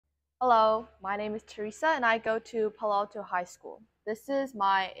Hello, my name is Teresa and I go to Palo Alto High School. This is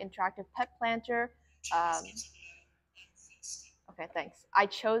my interactive pet planter. Um, okay, thanks. I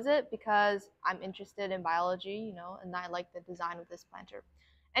chose it because I'm interested in biology, and I like the design of this planter.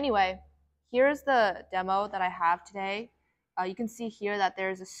 Anyway, here's the demo that I have today. You can see here that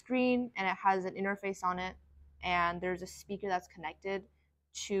there's a screen and it has an interface on it, and there's a speaker that's connected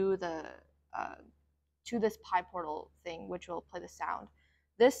to the uh, to this pi portal thing, which will play the sound.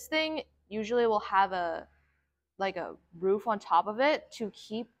 This thing usually will have a roof on top of it to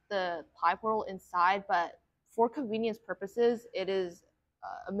keep the pi portal inside, but for convenience purposes, it is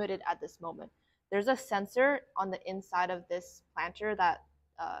omitted at this moment. There's a sensor on the inside of this planter that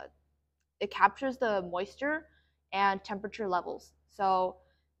uh, it captures the moisture and temperature levels. So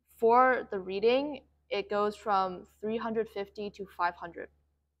for the reading, it goes from 350 to 500.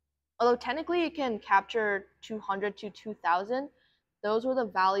 Although technically it can capture 200 to 2000, those were the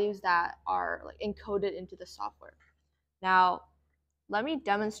values that are like encoded into the software. Now, let me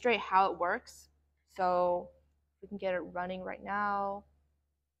demonstrate how it works. So we can get it running right now.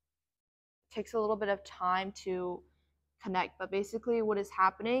 It takes a little bit of time to connect, but basically what is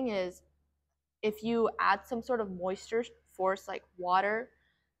happening is if you add some sort of moisture force like water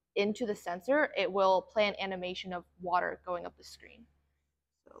into the sensor, it will play an animation of water going up the screen.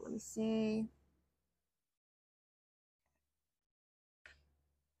 So let me see.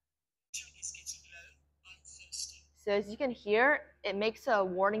 So as you can hear, it makes a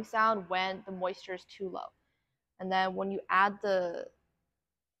warning sound when the moisture is too low. And then when you add the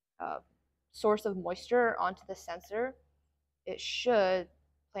source of moisture onto the sensor, it should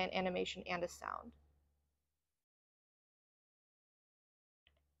play an animation and a sound.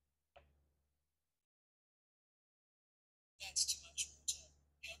 That's too much water.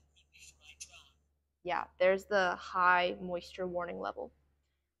 Help me before I drown. Yeah, there's the high moisture warning level.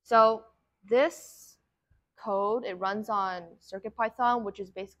 So this code, it runs on CircuitPython, which is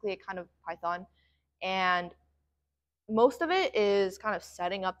basically a kind of Python, and most of it is kind of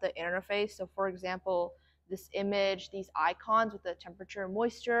setting up the interface. So for example, this image, these icons with the temperature and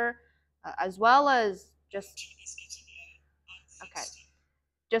moisture, as well as okay,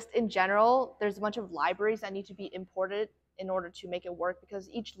 just in general, there's a bunch of libraries that need to be imported in order to make it work because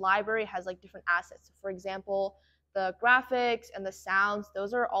each library has like different assets. So for example, the graphics and the sounds,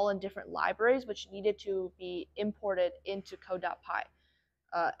 those are all in different libraries which needed to be imported into code.py.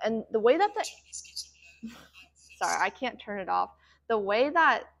 And the way that the sorry, I can't turn it off. The way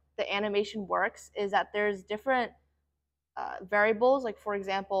that the animation works is that there's different variables. Like for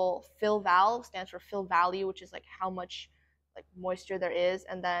example, fill val stands for fill value, which is like how much like moisture there is,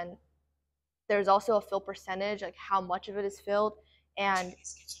 and then there's also a fill percentage, like how much of it is filled. And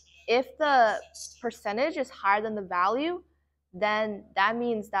if the percentage is higher than the value, then that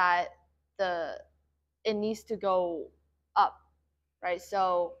means that it needs to go up, right?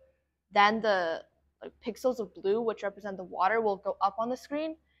 So then the like pixels of blue, which represent the water, will go up on the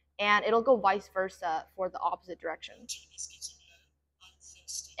screen, and it'll go vice versa for the opposite direction.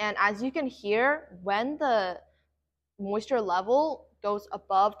 And as you can hear, when the moisture level goes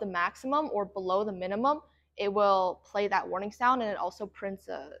above the maximum or below the minimum, it will play that warning sound, and it also prints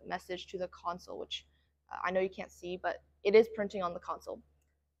a message to the console, which I know you can't see, but it is printing on the console.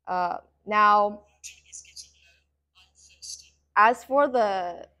 Now, as for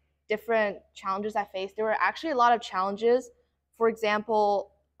the different challenges I faced, there were actually a lot of challenges. For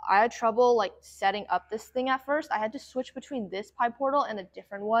example, I had trouble like setting up this thing at first. I had to switch between this Pi portal and a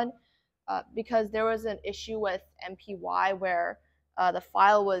different one because there was an issue with MPY where the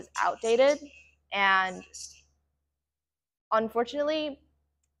file was outdated, and unfortunately,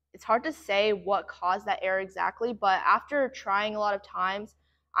 it's hard to say what caused that error exactly, but after trying a lot of times,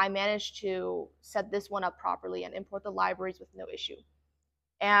 I managed to set this one up properly and import the libraries with no issue.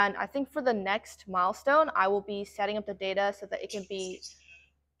 And I think for the next milestone, I will be setting up the data so that it can be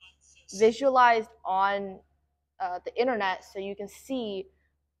visualized on the internet so you can see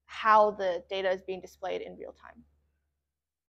how the data is being displayed in real time.